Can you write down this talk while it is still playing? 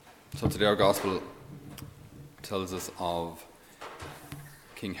So today our Gospel tells us of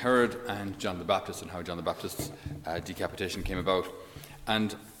King Herod and John the Baptist and how John the Baptist's decapitation came about.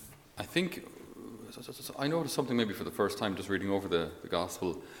 And I think, I noticed something maybe for the first time just reading over the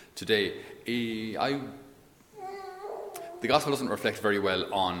Gospel today. The Gospel doesn't reflect very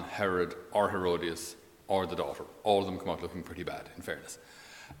well on Herod or Herodias or the daughter. All of them come out looking pretty bad, in fairness.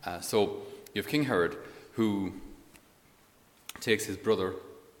 So you have King Herod, who takes his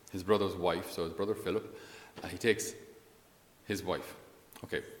brother's wife, so his brother Philip, he takes his wife.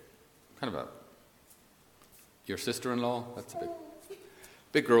 Okay, kind of your sister-in-law, that's a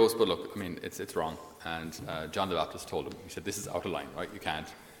bit gross, but look, I mean, it's wrong. And John the Baptist told him, he said, this is out of line, right?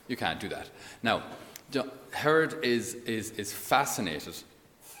 You can't do that. Now, Herod is fascinated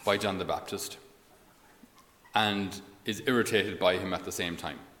by John the Baptist and is irritated by him at the same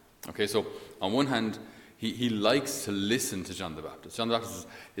time. Okay, so on one hand, he likes to listen to John the Baptist. John the Baptist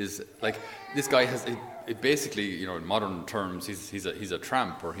is like, this guy has, it basically, in modern terms, he's a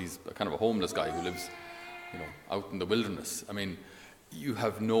tramp, or he's kind of a homeless guy who lives, out in the wilderness. I mean, you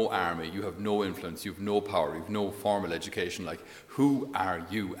have no army, you have no influence, you have no power, you have no formal education. Like, who are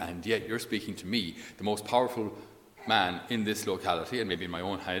you? And yet you're speaking to me, the most powerful man in this locality, and maybe in my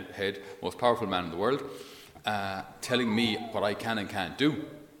own head, most powerful man in the world, telling me what I can and can't do.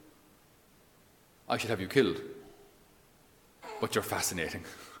 I should have you killed. But you're fascinating.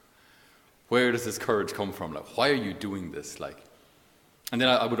 Where does this courage come from? Like, why are you doing this? And then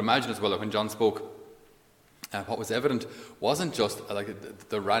I would imagine as well that when John spoke, what was evident wasn't just like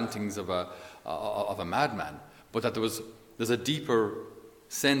the rantings of a madman, but that there's a deeper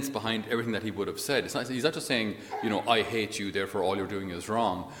sense behind everything that he would have said. He's not just saying, I hate you, therefore all you're doing is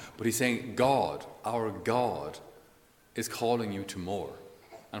wrong, but he's saying God, our God, is calling you to more.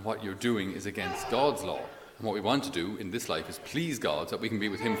 And what you're doing is against God's law. And what we want to do in this life is please God so that we can be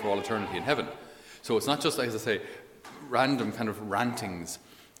with him for all eternity in heaven. So it's not just, as I say, random kind of rantings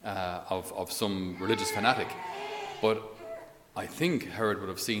of some religious fanatic. But I think Herod would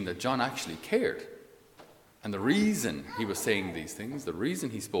have seen that John actually cared. And the reason he was saying these things, the reason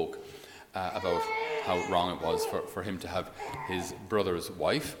he spoke about how wrong it was for him to have his brother's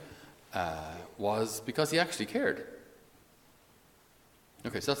wife, was because he actually cared.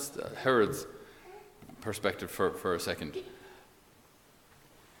 Okay, so that's Herod's perspective for a second.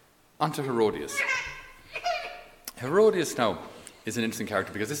 On to Herodias. Herodias now is an interesting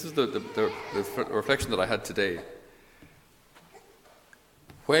character because this is the reflection that I had today.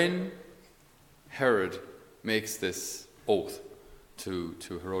 When Herod makes this oath to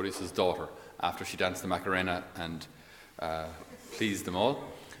Herodias' daughter after she danced the Macarena and pleased them all,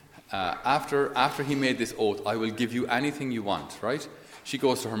 after he made this oath, I will give you anything you want, right? She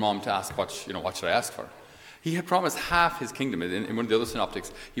goes to her mom to ask, what should I ask for? He had promised half his kingdom. In one of the other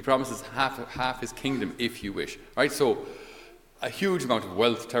synoptics, he promises half his kingdom if you wish. Right? So, a huge amount of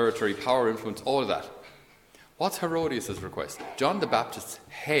wealth, territory, power, influence, all of that. What's Herodias' request? John the Baptist's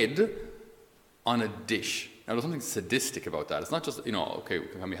head on a dish. Now, there's something sadistic about that. It's not just, okay,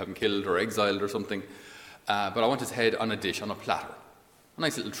 can we have him killed or exiled or something? But I want his head on a dish, on a platter. A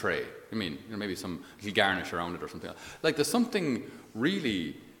nice little tray. I mean, maybe some little garnish around it or something. Like, there's something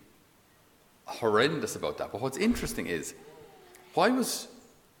really horrendous about that. But what's interesting is, why was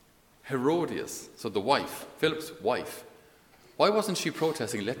Herodias, so the wife, Philip's wife, why wasn't she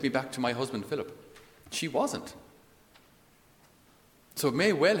protesting, let me back to my husband Philip? She wasn't. So it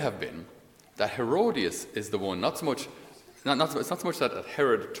may well have been that Herodias is the one, it's not so much that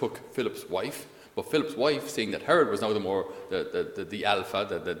Herod took Philip's wife, but Philip's wife, seeing that Herod was now the alpha,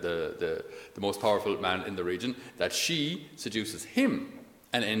 the most powerful man in the region, that she seduces him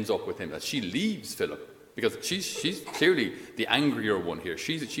and ends up with him, that she leaves Philip, because she's clearly the angrier one here.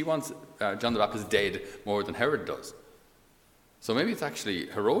 She wants John the Baptist dead more than Herod does. So maybe it's actually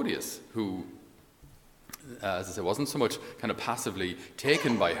Herodias who, as I said, wasn't so much kind of passively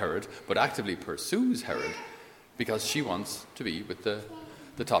taken by Herod, but actively pursues Herod because she wants to be with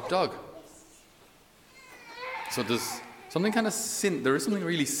the top dog. So there's something kind of there is something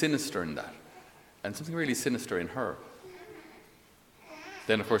really sinister in that, and something really sinister in her.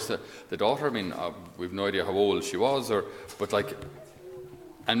 Then, of course, the daughter. I mean, we've no idea how old she was,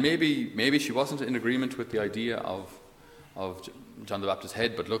 and maybe she wasn't in agreement with the idea of John the Baptist's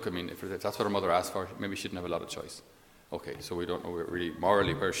head. But look, I mean, if that's what her mother asked for, maybe she didn't have a lot of choice. Okay, so we don't know really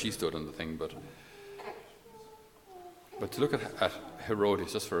morally where she stood on the thing, but to look at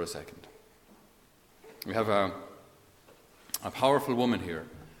Herodias just for a second. We have a powerful woman here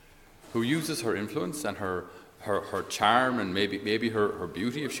who uses her influence and her charm and maybe her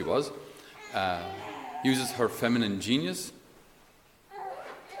beauty, if she was, uses her feminine genius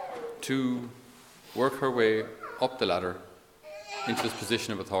to work her way up the ladder into this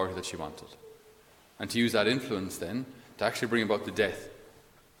position of authority that she wanted. And to use that influence then to actually bring about the death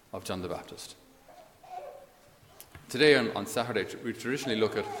of John the Baptist. Today on Saturday, we traditionally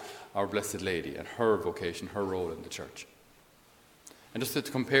look at our Blessed Lady and her vocation, her role in the church. And just to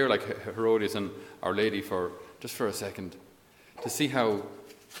compare like Herodias and Our Lady for a second, to see how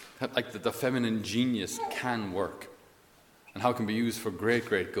like the feminine genius can work, and how it can be used for great,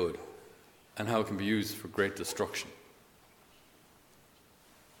 great good, and how it can be used for great destruction.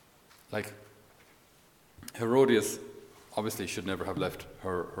 Like, Herodias obviously should never have left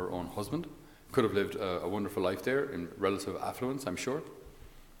her own husband. Could have lived a wonderful life there in relative affluence, I'm sure,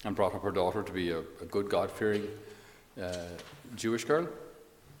 and brought up her daughter to be a good, God-fearing Jewish girl.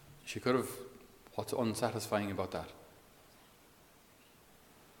 She could have. What's unsatisfying about that?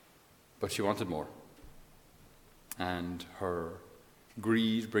 But she wanted more. And her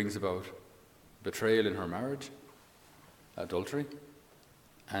greed brings about betrayal in her marriage, adultery,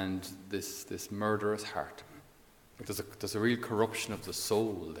 and this murderous heart. There's a real corruption of the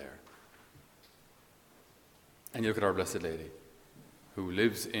soul there. And you look at our Blessed Lady, who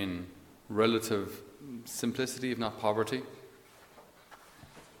lives in relative simplicity, if not poverty,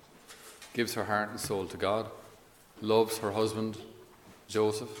 gives her heart and soul to God, loves her husband,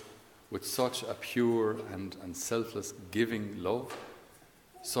 Joseph, with such a pure and selfless giving love,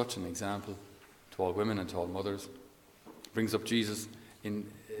 such an example to all women and to all mothers, brings up Jesus and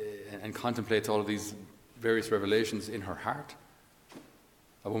contemplates all of these various revelations in her heart.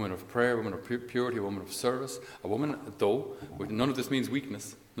 A woman of prayer, a woman of purity, a woman of service, a woman, though, none of this means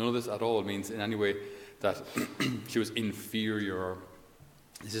weakness, none of this at all means in any way that she was inferior, or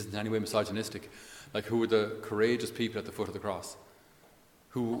this isn't in any way misogynistic. Like, who were the courageous people at the foot of the cross?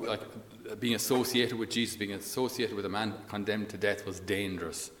 Who, like, being associated with Jesus, being associated with a man condemned to death was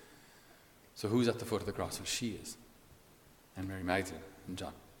dangerous. So who's at the foot of the cross? Well, she is. And Mary Magdalene and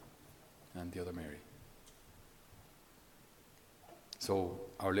John and the other Mary. So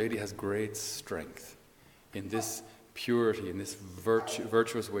Our Lady has great strength in this purity, in this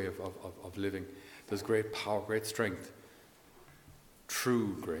virtuous way of living. There's great power, great strength,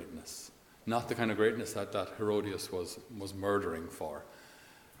 true greatness. Not the kind of greatness that Herodias was murdering for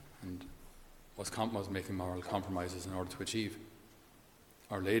and was making moral compromises in order to achieve.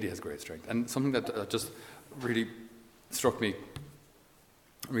 Our Lady has great strength. And something that just really struck me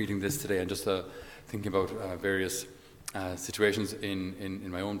reading this today, and just thinking about various situations in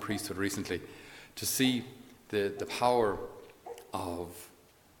my own priesthood recently, to see the power of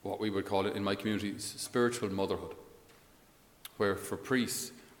what we would call it in my community spiritual motherhood, where for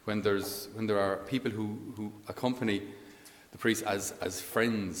priests, when there are people who accompany the priest as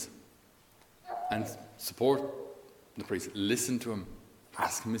friends and support the priest, listen to him,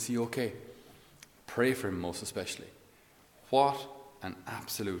 ask him, is he okay? Pray for him most especially. What an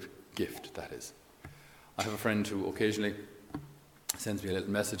absolute gift that is. I have a friend who occasionally sends me a little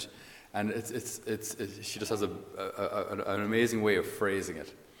message, and she just has an amazing way of phrasing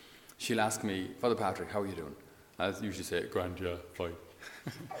it. She'll ask me, Father Patrick, how are you doing? I usually say, grand, yeah, fine.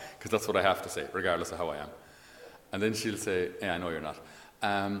 Because that's what I have to say, regardless of how I am. And then she'll say, yeah, I know you're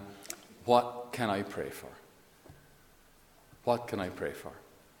not. What can I pray for? What can I pray for?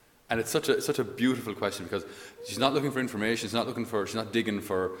 And it's such a beautiful question, because she's not looking for information, she's not digging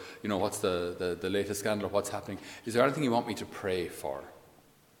for, what's the latest scandal or what's happening. Is there anything you want me to pray for?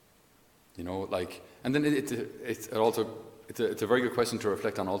 And then it's a very good question to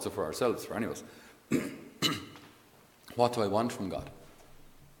reflect on also for ourselves, for any of us. What do I want from God?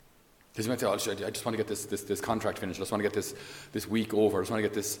 Because you might say, I just want to get this contract finished. I just want to get this week over. I just want to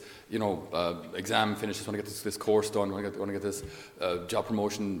get this, exam finished. I just want to get this course done. I want to get this job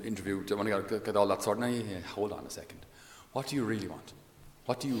promotion interview. I want to get all that sorted. Now, hold on a second. What do you really want?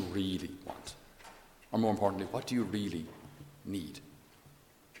 What do you really want? Or more importantly, what do you really need?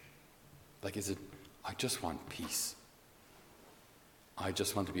 Like, is it, I just want peace. I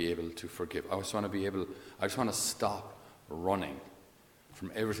just want to be able to forgive. I just want to stop running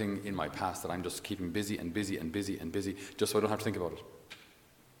from everything in my past that I'm just keeping busy and busy and busy and busy, just so I don't have to think about it.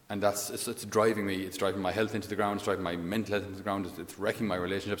 And it's driving me, it's driving my health into the ground, it's driving my mental health into the ground, it's wrecking my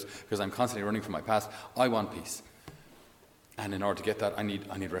relationships, because I'm constantly running from my past. I want peace. And in order to get that, I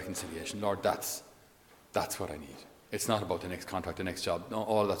need reconciliation. Lord, that's what I need. It's not about the next contract, the next job. No,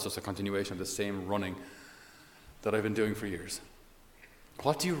 all that's just a continuation of the same running that I've been doing for years.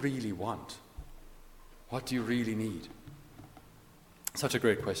 What do you really want? What do you really need? Such a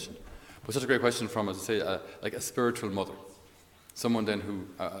great question. But such a great question from, as I say, like a spiritual mother. Someone then who,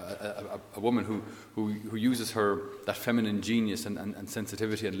 a woman who uses that feminine genius and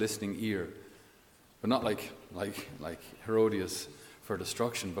sensitivity and listening ear, but not like Herodias for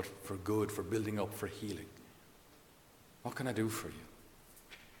destruction, but for good, for building up, for healing. What can I do for you?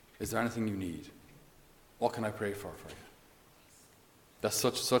 Is there anything you need? What can I pray for you? That's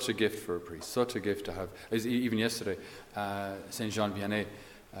such a gift for a priest, such a gift to have. Even yesterday, Saint Jean Vianney,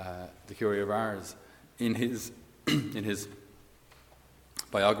 the Curé of Ars, in his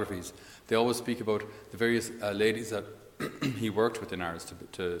biographies, they always speak about the various ladies that he worked with in Ars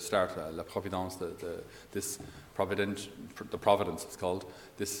to start La Providence, the Providence it's called,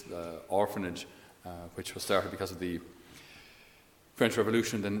 this orphanage, which was started because of the French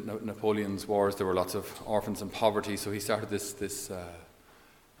Revolution, then Napoleon's wars. There were lots of orphans and poverty, so he started this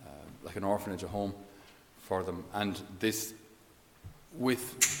like an orphanage, a home for them, and this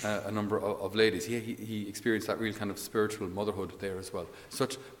with a number of ladies. He experienced that real kind of spiritual motherhood there as well.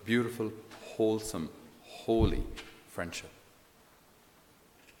 Such beautiful, wholesome, holy friendship.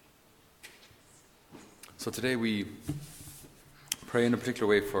 So today we pray in a particular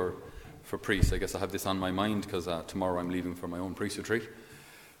way for priests. I guess I have this on my mind because tomorrow I'm leaving for my own priest retreat.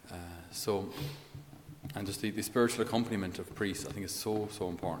 And just the spiritual accompaniment of priests, I think, is so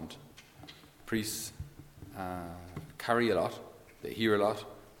important. Priests carry a lot, they hear a lot,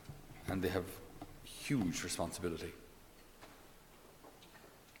 and they have huge responsibility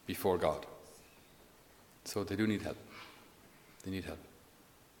before God. So they do need help. They need help.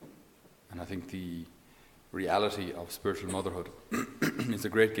 And I think the reality of spiritual motherhood is a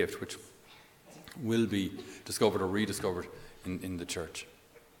great gift which will be discovered or rediscovered in the church.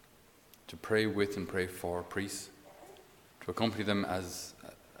 To pray with and pray for priests, to accompany them as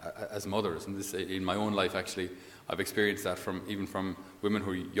mothers. And this, in my own life, actually, I've experienced that even from women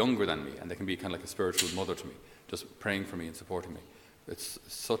who are younger than me, and they can be kind of like a spiritual mother to me, just praying for me and supporting me. It's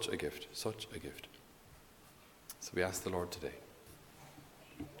such a gift, such a gift. So we ask the Lord today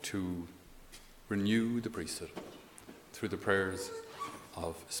to renew the priesthood through the prayers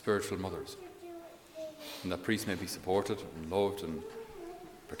of spiritual mothers, and that priests may be supported and loved and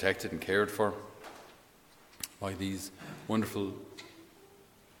protected and cared for by these wonderful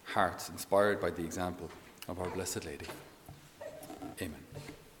hearts inspired by the example of our Blessed Lady. Amen.